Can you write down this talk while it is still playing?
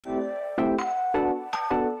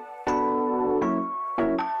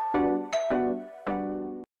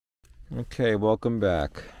Okay, welcome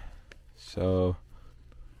back. So,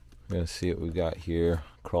 I'm going to see what we got here.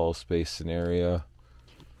 Crawl space scenario.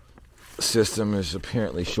 System is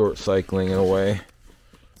apparently short cycling in a way.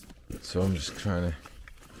 So I'm just trying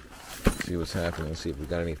to see what's happening, see if we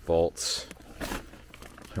got any faults.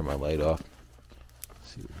 Turn my light off.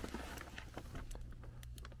 Let's see.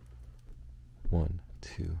 1,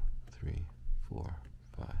 2, 3, 4,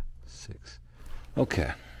 5, 6.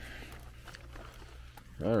 Okay.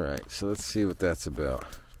 Alright, so let's see what that's about.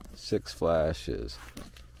 6 flashes.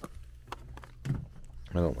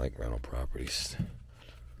 I don't like rental properties.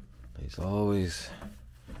 He's always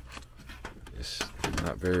just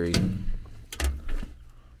not very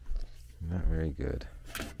good.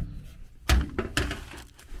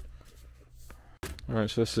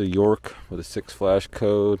 Alright, so this is a York with a 6 flash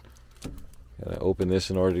code. Gotta open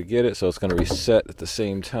this in order to get it, so it's gonna reset at the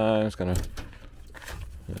same time. It's gonna,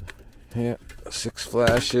 yeah, 6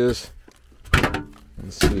 flashes.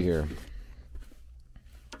 Let's see here.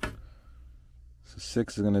 So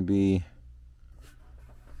 6 is gonna be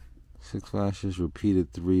 6 flashes,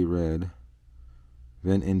 repeated 3 red.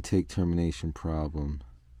 Vent intake termination problem.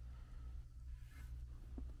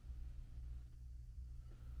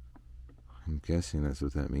 I'm guessing that's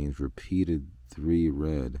what that means. Repeated 3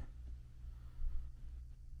 red.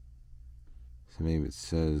 So maybe it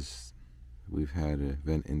says we've had a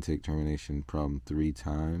vent intake termination problem 3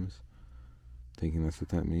 times. Thinking that's what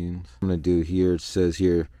that means. I'm going to do here, it says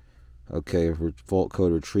here, okay, fault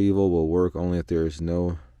code retrieval will work only if there is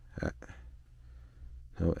no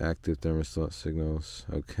active thermostat signals.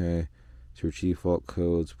 Okay. To retrieve fault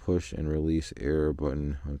codes, push and release error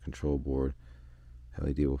button on control board.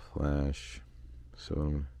 LED will flash. So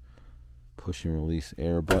I'm push and release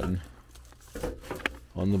error button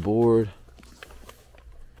on the board.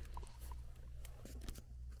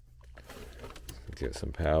 Get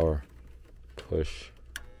some power. Push.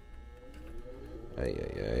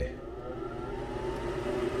 Ay.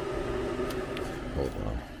 Hold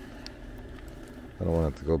on. I don't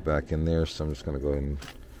want it to go back in there, so I'm just going to go ahead and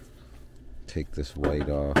take this white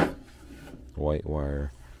off. White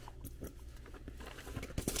wire.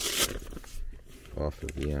 Off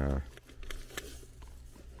of the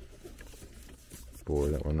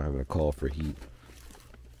board. That one I'm going to call for heat.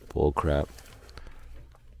 Bull crap.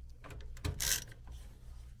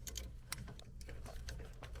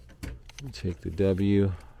 Take the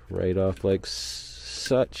W right off like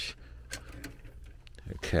such.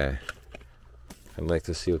 Okay. I'd like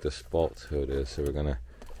to see what this fault code is, so we're gonna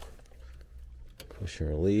push and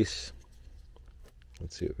release.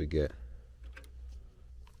 Let's see what we get.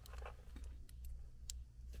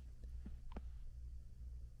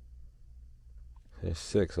 There's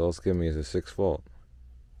 6. All it's giving me is a 6 fault.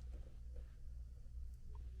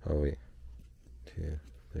 Oh wait. 2,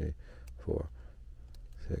 3, 4,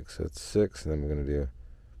 6. That's 6, and then we're gonna do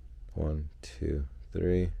 1, 2,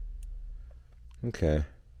 3. Okay.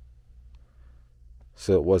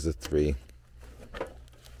 So it was a 3.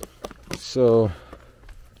 So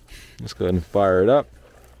let's go ahead and fire it up.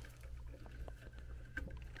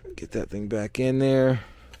 Get that thing back in there.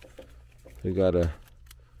 We got a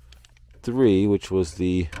 3, which was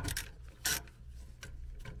the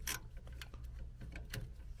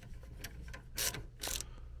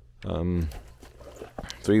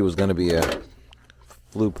three was going to be a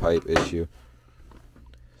flue pipe issue.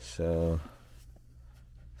 So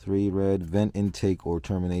 3 red, vent intake or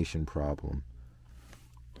termination problem.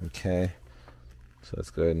 Okay, so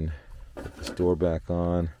let's go ahead and put this door back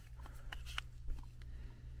on.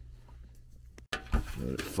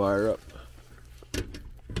 Let it fire up.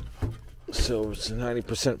 So it's a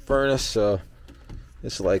 90% furnace, so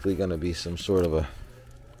it's likely going to be some sort of a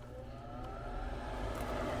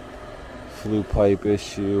flue pipe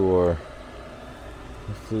issue, or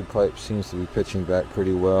the flue pipe seems to be pitching back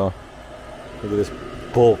pretty well. Look at this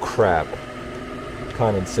bull crap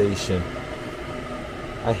condensation.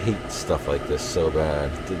 I hate stuff like this so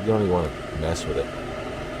bad. You don't even want to mess with it.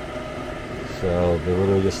 So they're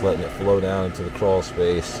literally just letting it flow down into the crawl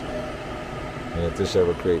space, and if this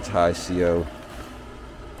ever creates high CO,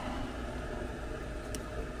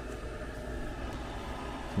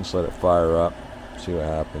 just let it fire up, see what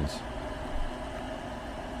happens.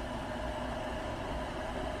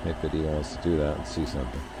 If it even wants to do that and see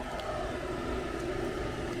something.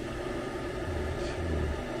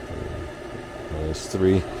 1, 2, 3. There's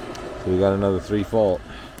 3. So we got another 3 fault.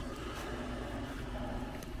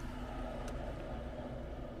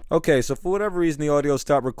 Okay, so for whatever reason the audio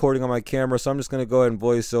stopped recording on my camera, so I'm just going to go ahead and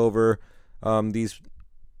voice over what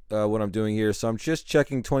I'm doing here. So I'm just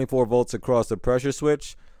checking 24 volts across the pressure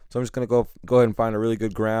switch. So I'm just going to go ahead and find a really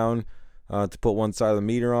good ground. to put one side of the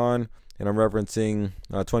meter on, and I'm referencing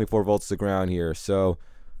 24 volts to ground here. So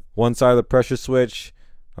one side of the pressure switch,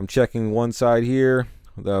 I'm checking one side here,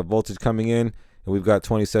 the voltage coming in, and we've got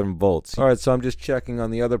 27 volts. All right, so I'm just checking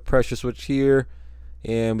on the other pressure switch here,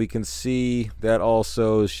 and we can see that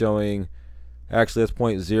also is showing, actually that's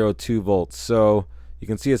 0.02 volts. So you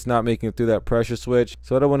can see it's not making it through that pressure switch.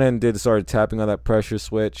 So what I went ahead and did is started tapping on that pressure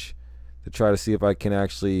switch to try to see if I can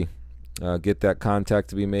actually get that contact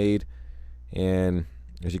to be made. And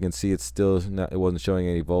as you can see, it's still not, it wasn't showing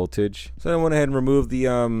any voltage. So I went ahead and removed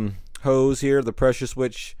the hose here, the pressure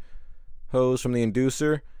switch hose from the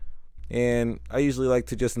inducer. And I usually like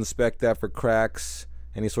to just inspect that for cracks,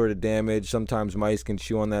 any sort of damage. Sometimes mice can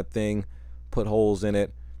chew on that thing, put holes in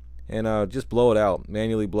it, and just blow it out,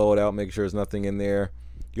 manually blow it out, make sure there's nothing in there.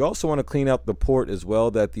 You also want to clean out the port as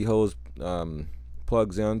well that the hose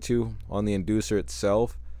plugs into on the inducer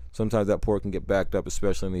itself. Sometimes that port can get backed up,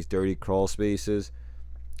 especially in these dirty crawl spaces.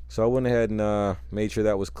 So I went ahead and made sure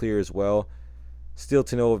that was clear as well. Still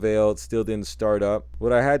to no avail, it still didn't start up.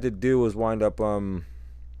 What I had to do was wind up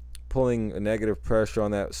pulling a negative pressure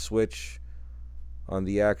on that switch on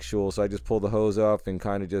the actual, so I just pulled the hose off and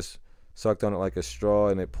kind of just sucked on it like a straw,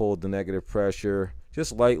 and it pulled the negative pressure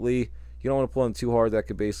just lightly. You don't want to pull in too hard, that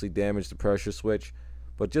could basically damage the pressure switch,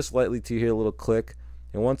 but just lightly till you hear a little click.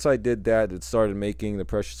 And once I did that, it started making, the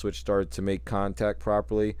pressure switch started to make contact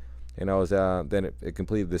properly, and I was then it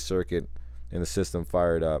completed the circuit and the system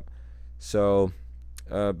fired up. So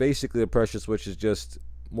basically the pressure switch is just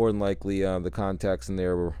more than likely the contacts in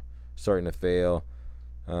there were starting to fail,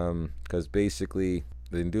 because basically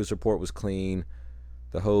the inducer port was clean,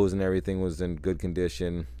 the hose and everything was in good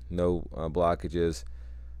condition, no blockages.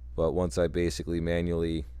 But once I basically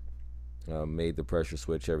manually made the pressure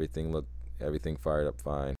switch, everything fired up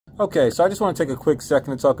fine. Okay, so I just want to take a quick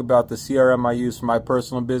second to talk about the CRM I use for my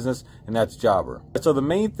personal business, and that's Jobber. So the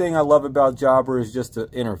main thing I love about Jobber is just the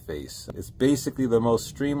interface. It's basically the most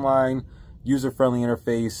streamlined, user-friendly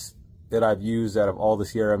interface that I've used out of all the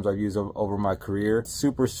CRMs I've used over my career. It's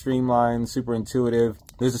super streamlined, super intuitive.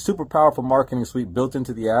 There's a super powerful marketing suite built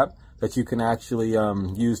into the app that you can actually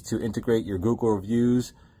use to integrate your Google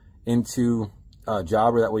reviews into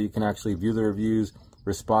Jobber. That way you can actually view the reviews,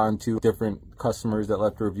 respond to different customers that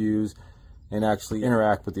left reviews, and actually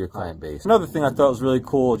interact with your client base. Another thing I thought was really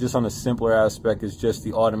cool, just on a simpler aspect, is just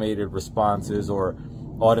the automated responses or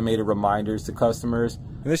automated reminders to customers.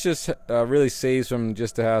 And this just really saves from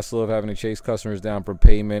just the hassle of having to chase customers down for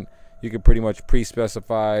payment. You can pretty much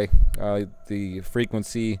pre-specify the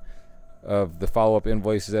frequency of the follow-up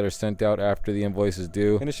invoices that are sent out after the invoice is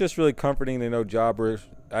due. And it's just really comforting to know Jobber is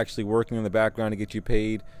actually working in the background to get you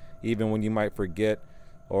paid, even when you might forget,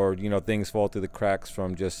 or things fall through the cracks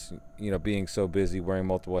from just being so busy wearing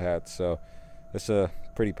multiple hats. So it's a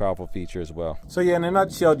pretty powerful feature as well. So yeah, in a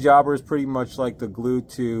nutshell, Jobber is pretty much like the glue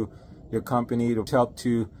to your company to help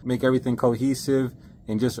to make everything cohesive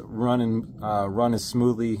and just run as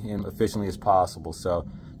smoothly and efficiently as possible. So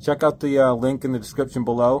check out the link in the description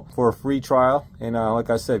below for a free trial, and like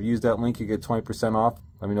I said, if you use that link, you get 20% off.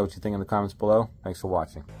 Let me know what you think in the comments below. Thanks for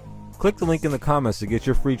watching. Click the link in the comments to get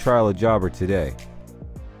your free trial of Jobber today.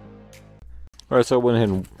 Alright, so I went ahead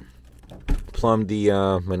and plumbed the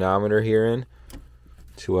manometer here in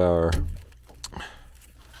to our,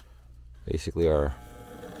 basically our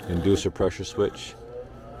inducer pressure switch.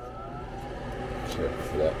 Sorry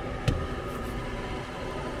for that.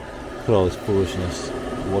 Look at all this foolishness.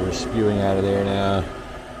 Water spewing out of there now.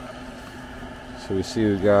 So we see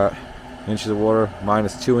we've got inches of water,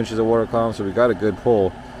 -2 inches of water column, so we got a good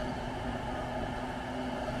pull.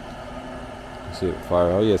 Let's see it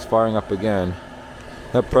fire. Oh yeah, it's firing up again.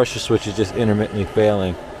 That pressure switch is just intermittently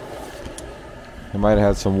failing. It might have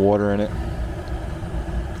had some water in it,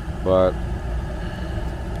 but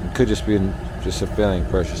it could just be just a failing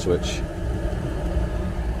pressure switch.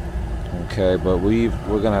 Okay, but we're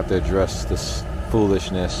gonna have to address this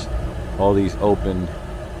foolishness, all these open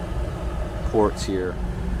ports here.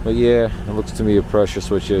 But yeah, it looks to me a pressure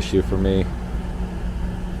switch issue for me,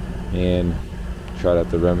 and try to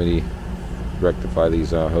have to rectify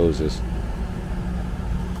these hoses.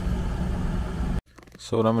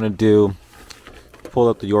 So what I'm gonna do, pull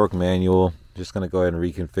up the York manual, just gonna go ahead and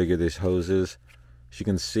reconfigure these hoses. As you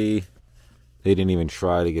can see, they didn't even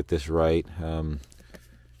try to get this right.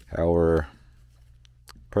 Our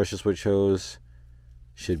pressure switch hose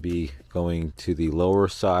should be going to the lower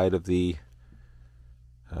side of the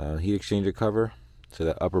heat exchanger cover. So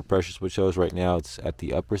that upper pressure switch hose, right now it's at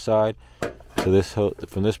the upper side. So this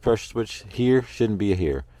from this pressure switch here shouldn't be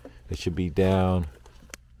here. It should be down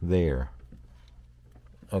there.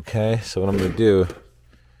 Okay, so what I'm going to do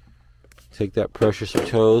Take that pressure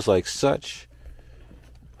switch hose like such.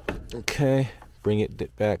 Okay, bring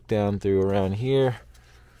it back down through around here.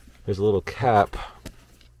 There's a little cap.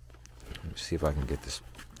 Let me see if I can get this.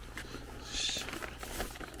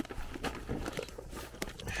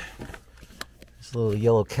 There's a little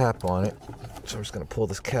yellow cap on it. So I'm just going to pull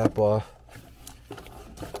this cap off.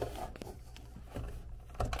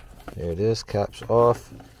 There it is, cap's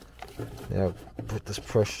off. Now put this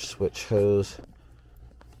pressure switch hose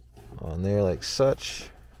on there like such.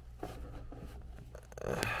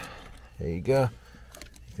 There you go.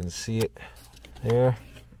 You can see it there.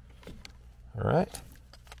 Alright.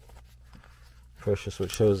 Pressure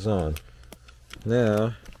switch hose on.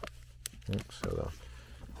 Now, oops, hold on.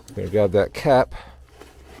 We're going to grab that cap.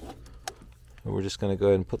 And we're just going to go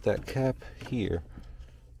ahead and put that cap here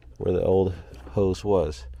where the old hose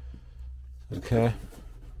was. Okay.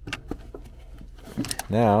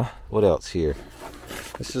 Now, what else here?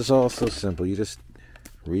 This is all so simple. You just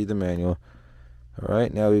read the manual.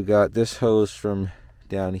 Alright, now we've got this hose from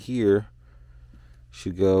down here.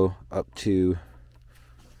 Should go up to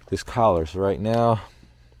this collar. So right now,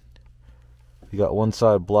 we got one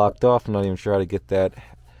side blocked off. I'm not even sure how to get that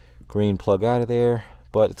green plug out of there,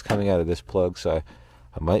 but it's coming out of this plug, so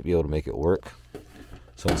I might be able to make it work.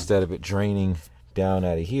 So instead of it draining down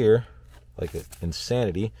out of here, like an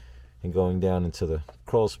insanity, and going down into the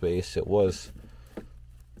crawl space, it was...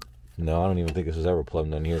 No, I don't even think this was ever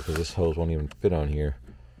plumbed on here, because this hose won't even fit on here.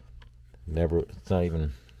 Never, it's not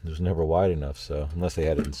even, it was never wide enough, so, unless they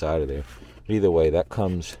had it inside of there. But either way, that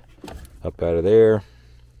comes up out of there,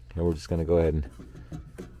 and we're just going to go ahead and,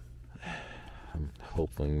 I'm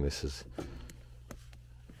hoping this is,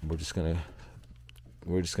 we're just going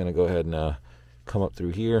to go ahead and come up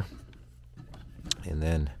through here, and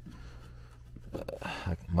then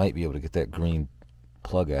I might be able to get that green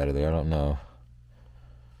plug out of there, I don't know.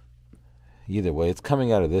 Either way, it's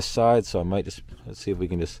coming out of this side, so I might just, let's see if we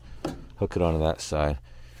can just hook it onto that side.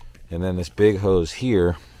 And then this big hose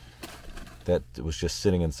here that was just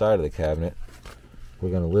sitting inside of the cabinet, we're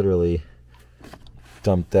going to literally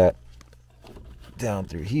dump that down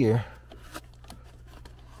through here.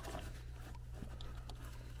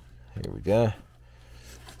 Here we go.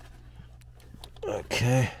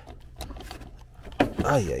 Okay.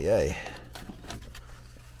 Ay, ay, ay.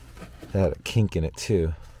 That had a kink in it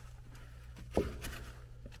too.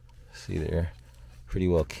 See there, pretty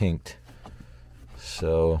well kinked.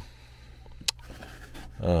 So,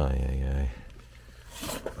 oh yeah.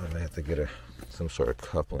 I might have to get some sort of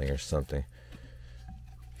coupling or something.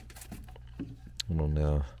 I don't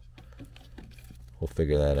know. We'll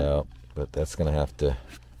figure that out, but that's gonna have to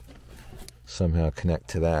somehow connect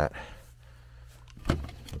to that.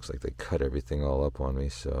 Looks like they cut everything all up on me,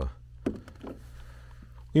 so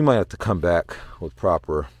we might have to come back with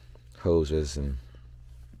proper hoses. And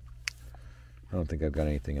I don't think I've got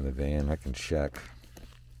anything in the van. I can check.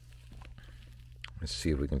 Let's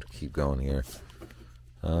see if we can keep going here.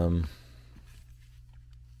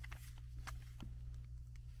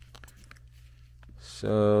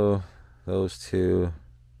 So those two,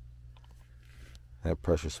 that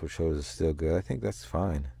pressure switch hose is still good. I think that's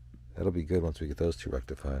fine. That'll be good once we get those two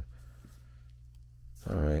rectified.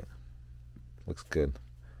 Alright. Looks good.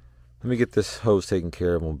 Let me get this hose taken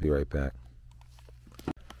care of and we'll be right back.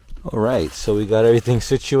 Alright, so we got everything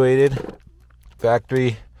situated.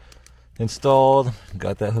 Factory installed.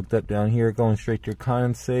 Got that hooked up down here, going straight to your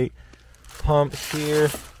condensate pump here.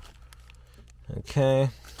 Okay.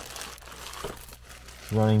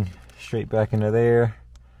 Running straight back into there.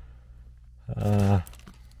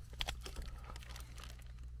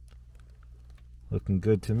 Looking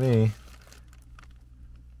good to me.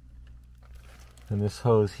 And this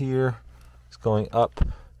hose here is going up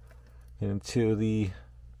into the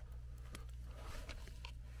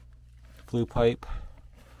flue pipe.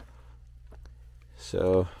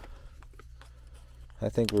 So I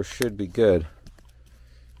think we should be good.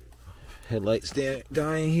 Headlights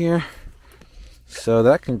dying here. So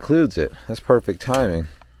that concludes it. That's perfect timing.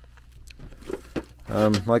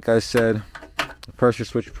 Like I said, the pressure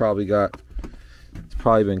switch it's probably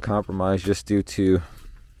been compromised just due to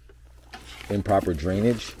improper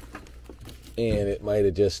drainage, and it might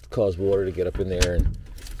have just caused water to get up in there and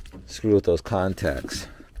screw with those contacts.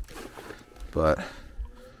 But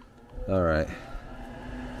alright,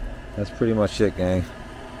 that's pretty much it, gang.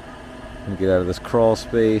 I'm gonna get out of this crawl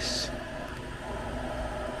space.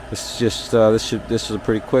 This is just this is a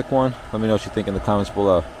pretty quick one. Let me know what you think in the comments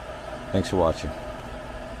below. Thanks for watching.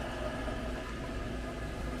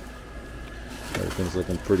 Everything's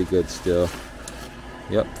looking pretty good still.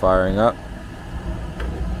 Yep, firing up.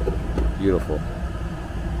 Beautiful.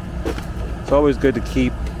 it's always good to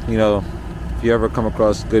keep, you know, if you ever come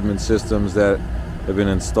across Goodman systems that have been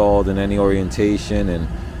installed in any orientation and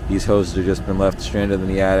these hoses have just been left stranded in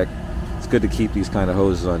the attic, it's good to keep these kind of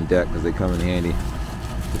hoses on deck because they come in handy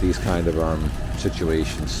for these kind of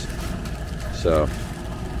situations. So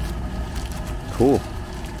cool.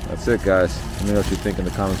 That's it, guys. Let me know what you think in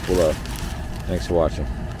the comments below. Thanks for watching.